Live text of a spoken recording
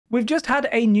We've just had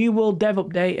a New World Dev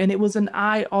update, and it was an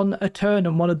Eye on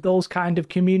Eternum, one of those kind of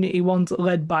community ones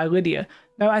led by Lydia.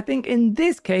 Now, I think in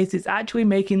this case, it's actually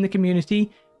making the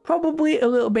community probably a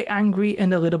little bit angry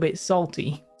and a little bit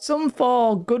salty. Some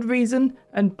for good reason,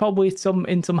 and probably some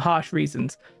in some harsh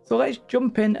reasons. So let's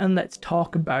jump in and let's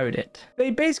talk about it.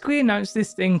 They basically announced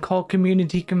this thing called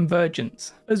Community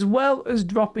Convergence, as well as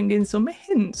dropping in some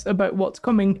hints about what's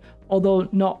coming, although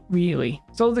not really.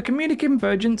 So the Community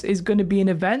Convergence is going to be an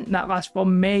event that lasts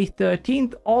from May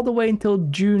 13th all the way until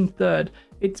June 3rd.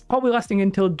 It's probably lasting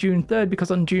until June 3rd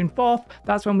because on June 4th,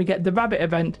 that's when we get the Rabbit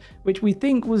event, which we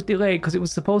think was delayed because it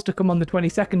was supposed to come on the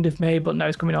 22nd of May, but now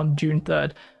it's coming on June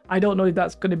 3rd. I don't know if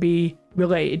that's going to be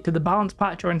related to the balance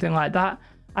patch or anything like that.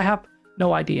 I have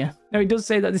no idea. Now, it does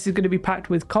say that this is going to be packed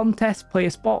with contests, player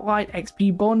spotlight,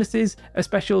 XP bonuses, a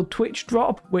special Twitch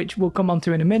drop, which we'll come on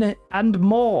to in a minute, and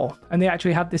more. And they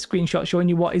actually have this screenshot showing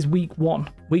you what is week 1.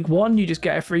 Week 1, you just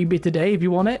get a freebie today if you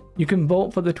want it. You can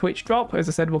vote for the Twitch drop. As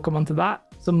I said, we'll come on to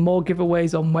that. Some more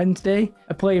giveaways on Wednesday,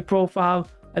 a player profile,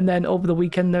 and then over the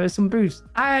weekend there are some boosts.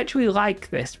 I actually like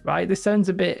this, right? This sounds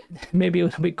a bit, maybe a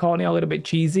little bit corny, a little bit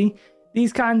cheesy.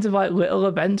 These kinds of like little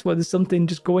events where there's something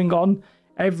just going on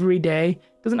every day,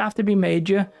 doesn't have to be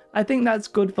major. I think that's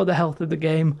good for the health of the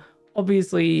game.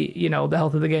 Obviously, you know, the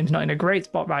health of the game's not in a great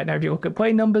spot right now if you look at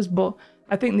play numbers, but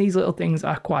I think these little things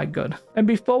are quite good. And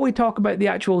before we talk about the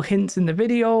actual hints in the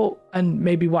video and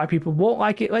maybe why people won't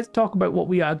like it, let's talk about what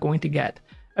we are going to get.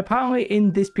 Apparently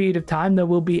in this period of time there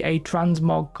will be a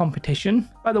transmog competition.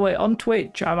 By the way, on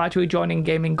Twitch I'm actually joining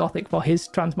Gaming Gothic for his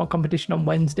transmog competition on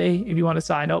Wednesday. If you want to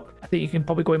sign up, I think you can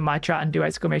probably go in my chat and do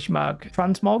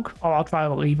 !transmog, or I'll try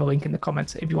to leave a link in the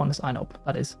comments if you want to sign up,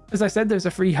 that is. As I said, there's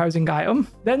a free housing item.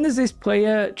 Then there's this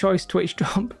player choice Twitch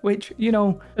drop, which, you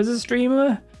know, as a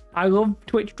streamer, I love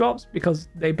Twitch drops because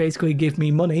they basically give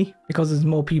me money because there's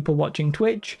more people watching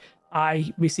Twitch.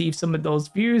 I receive some of those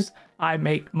views, I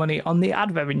make money on the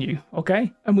ad revenue,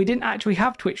 okay? And we didn't actually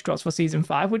have Twitch drops for Season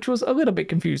 5, which was a little bit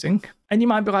confusing. And you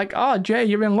might be like, oh, Jay,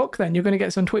 you're in luck then, you're going to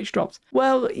get some Twitch drops.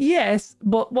 Well, yes,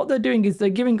 but what they're doing is they're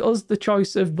giving us the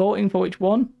choice of voting for which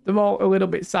one. They're all a little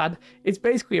bit sad. It's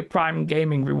basically a Prime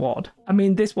Gaming reward. I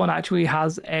mean, this one actually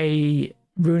has a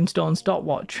Runestone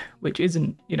stopwatch, which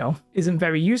isn't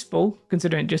very useful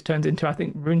considering it just turns into, I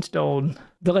think, Runestone,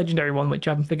 the legendary one, which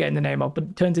I'm forgetting the name of, but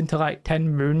it turns into like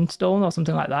 10 Runestone or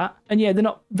something like that. And yeah, they're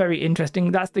not very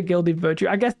interesting. That's the Gilded Virtue.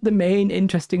 I guess the main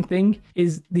interesting thing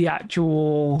is the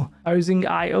actual housing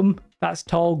item. That's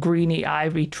Tall Greeny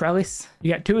Ivy Trellis.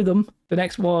 You get 2 of them. The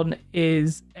next one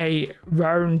is a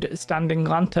round standing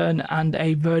lantern and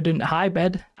a verdant high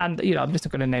bed. And, you know, I'm just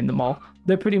not going to name them all.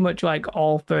 They're pretty much like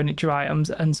all furniture items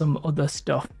and some other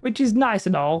stuff, which is nice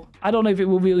and all. I don't know if it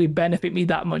will really benefit me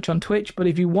that much on Twitch, but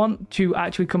if you want to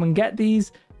actually come and get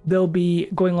these, they'll be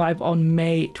going live on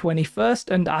May 21st.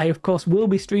 And I, of course, will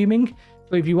be streaming.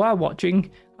 So if you are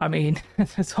watching, I mean,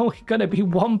 there's only going to be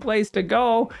one place to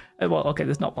go. Well, okay,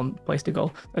 there's not one place to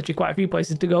go. Actually, quite a few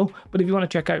places to go. But if you want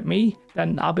to check out me,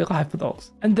 then I'll be live for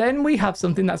those. And then we have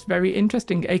something that's very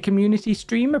interesting, a community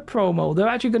streamer promo. They're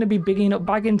actually going to be bigging up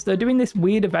Baggins. They're doing this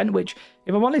weird event, which,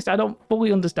 if I'm honest, I don't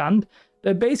fully understand.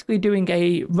 They're basically doing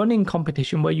a running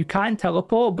competition where you can't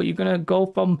teleport, but you're going to go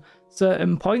from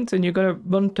certain points and you're going to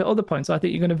run to other points. So I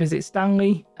think you're going to visit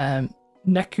Stanley,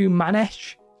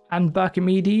 Nekumanesh, and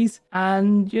Barkimedes,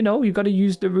 and you know, you've got to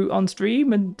use the route on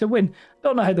stream and to win.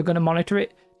 Don't know how they're going to monitor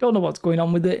it, don't know what's going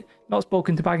on with it, not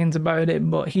spoken to Baggins about it,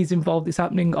 but he's involved. It's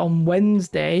happening on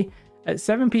Wednesday at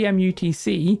 7 PM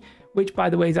UTC, which by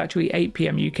the way is actually 8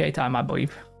 PM UK time, I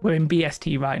believe. We're in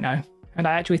BST right now, and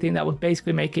I actually think that would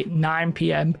basically make it 9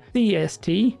 PM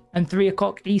CST and 3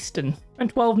 o'clock Eastern and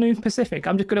 12 noon Pacific.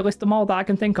 I'm just going to list them all that I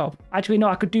can think of. Actually, no,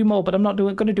 I could do more, but I'm not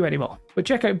going to do any more. But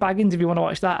check out Baggins if you want to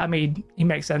watch that. I mean, he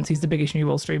makes sense. He's the biggest New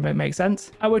World streamer. It makes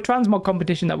sense. Our transmog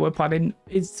competition that we're planning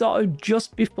is sort of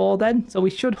just before then, so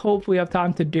we should hopefully have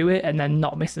time to do it and then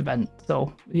not miss event.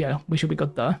 So yeah, we should be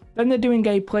good there. Then they're doing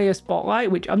a player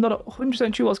spotlight, which I'm not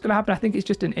 100% sure what's going to happen. I think it's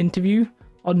just an interview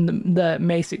on the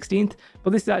May 16th,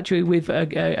 but this is actually with a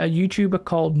YouTuber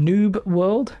called Noob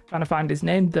World. Trying to find his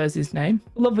name. There's his name.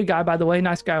 Lovely guy, by the way.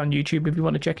 Nice guy on YouTube. If you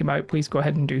want to check him out, please go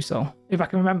ahead and do so. If I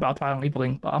can remember, I'll try and leave a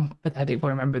link, but I'm pathetic for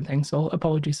remembering things, so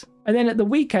apologies. And then at the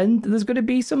weekend, there's going to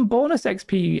be some bonus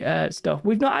XP stuff.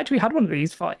 We've not actually had one of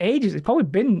these for ages. It's probably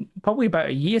been about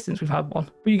a year since we've had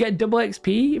one. But you get double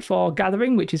XP for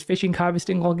gathering, which is fishing,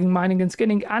 harvesting, logging, mining, and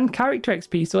skinning, and character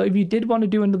XP. So if you did want to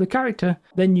do another character,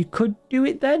 then you could do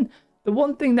it then. The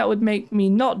one thing that would make me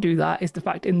not do that is the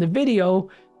fact in the video,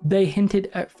 they hinted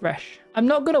at Fresh. I'm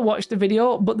not going to watch the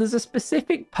video, but there's a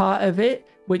specific part of it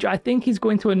which I think is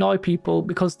going to annoy people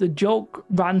because the joke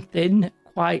ran thin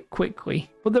quite quickly.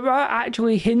 But there are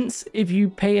actually hints if you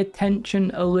pay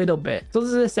attention a little bit. So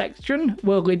there's a section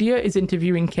where Lydia is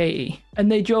interviewing Katie,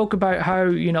 and they joke about how,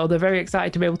 you know, they're very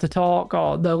excited to be able to talk,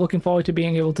 or they're looking forward to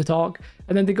being able to talk.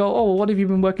 And then they go, oh, well, what have you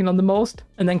been working on the most?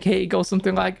 And then Katie goes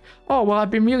something like, oh, well,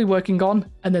 I've been really working on.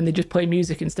 And then they just play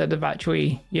music instead of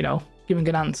actually, you know, giving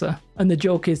an answer. And the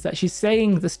joke is that she's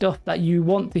saying the stuff that you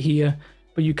want to hear,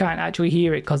 but you can't actually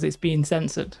hear it because it's being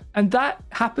censored. And that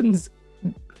happens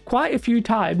quite a few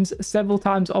times, several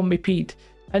times on repeat.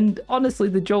 And honestly,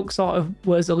 the joke sort of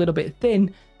was a little bit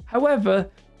thin. However,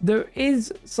 there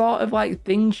is sort of like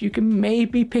things you can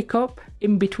maybe pick up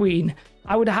in between.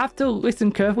 I would have to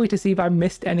listen carefully to see if I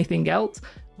missed anything else,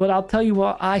 but I'll tell you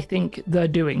what I think they're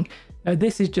doing. Now,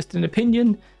 this is just an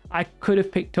opinion. I could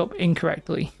have picked up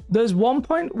incorrectly. There's one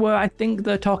point where I think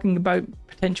they're talking about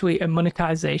potentially a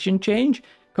monetization change,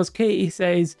 because Katie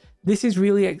says, this is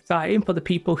really exciting for the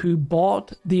people who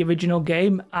bought the original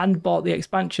game and bought the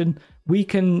expansion. We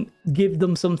can give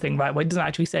them something, right? Well, it doesn't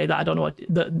actually say that. I don't know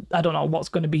what's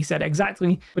going to be said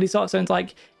exactly, but it sort of sounds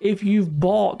like if you've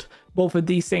bought both of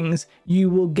these things, you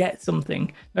will get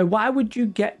something. Now, why would you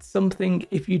get something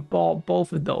if you'd bought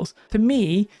both of those? To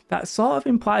me, that sort of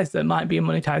implies there might be a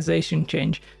monetization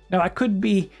change. Now, I could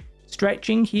be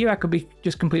stretching here. I could be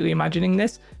just completely imagining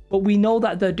this, but we know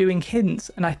that they're doing hints,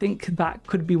 and I think that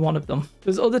could be one of them.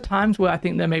 There's other times where I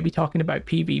think they may be talking about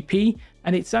PvP,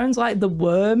 and it sounds like the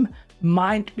worm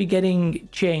might be getting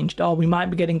changed, or we might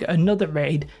be getting another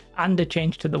raid and a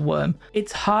change to the worm.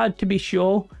 It's hard to be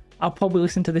sure. I'll probably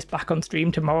listen to this back on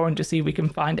stream tomorrow and just see if we can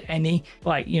find any,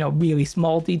 like, you know, really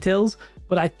small details.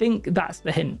 But I think that's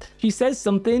the hint. She says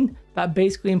something that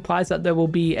basically implies that there will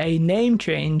be a name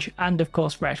change and, of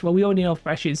course, Fresh. Well, we already know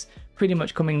Fresh is pretty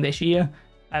much coming this year.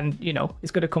 And, you know,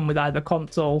 it's going to come with either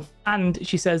console and,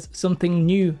 she says, something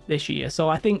new this year. So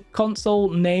I think console,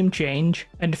 name change,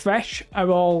 and Fresh are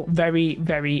all very,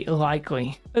 very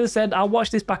likely. As I said, I'll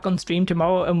watch this back on stream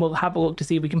tomorrow and we'll have a look to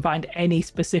see if we can find any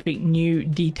specific new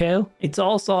detail. It's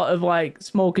all sort of like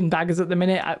smoke and daggers at the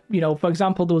minute. You know, for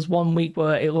example, there was one week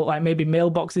where it looked like maybe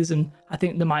mailboxes, and I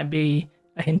think there might be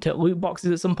a hint at loot boxes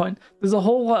at some point. There's a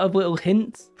whole lot of little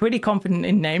hints. Pretty confident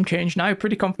in name change now,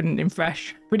 pretty confident in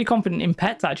Fresh, pretty confident in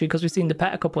pets actually, because we've seen the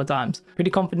pet a couple of times. Pretty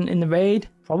confident in the raid,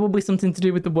 probably something to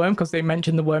do with the worm because they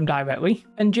mentioned the worm directly.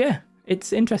 And yeah,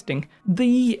 it's interesting.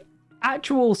 The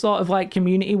actual sort of like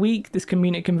community week, this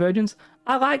community convergence,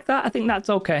 I like that. I think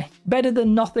that's okay. Better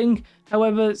than nothing.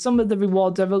 However, some of the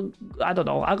rewards are, I don't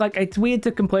know. It's weird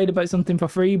to complain about something for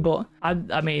free, but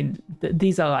I mean,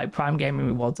 these are like Prime Gaming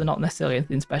rewards. They're not necessarily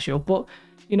anything special, but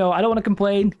you know, I don't want to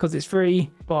complain because it's free,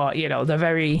 but you know, they're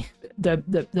a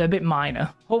bit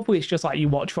minor. Hopefully it's just like you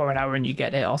watch for an hour and you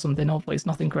get it or something. Hopefully it's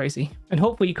nothing crazy. And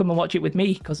hopefully you come and watch it with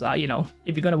me because, you know,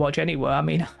 if you're going to watch anywhere, I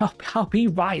mean, I'll be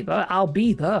right there. I'll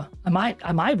be there. I might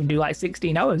even do like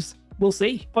 16 hours. We'll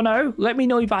see. For now, let me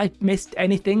know if I missed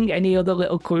anything, any other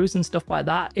little clues and stuff like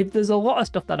that. If there's a lot of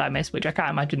stuff that I missed, which I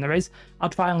can't imagine there is, I'll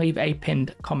try and leave a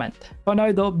pinned comment. For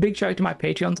now though, big shout out to my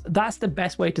Patreons. That's the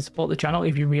best way to support the channel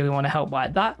if you really want to help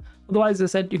like that. Otherwise,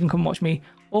 as I said, you can come watch me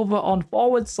over on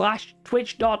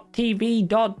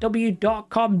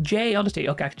 /twitch.tv.w.com JOddity.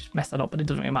 Okay, I just messed that up, but it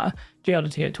doesn't really matter.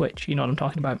 JOddity at Twitch, you know what I'm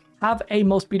talking about. Have a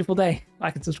most beautiful day.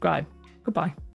 Like and subscribe. Goodbye.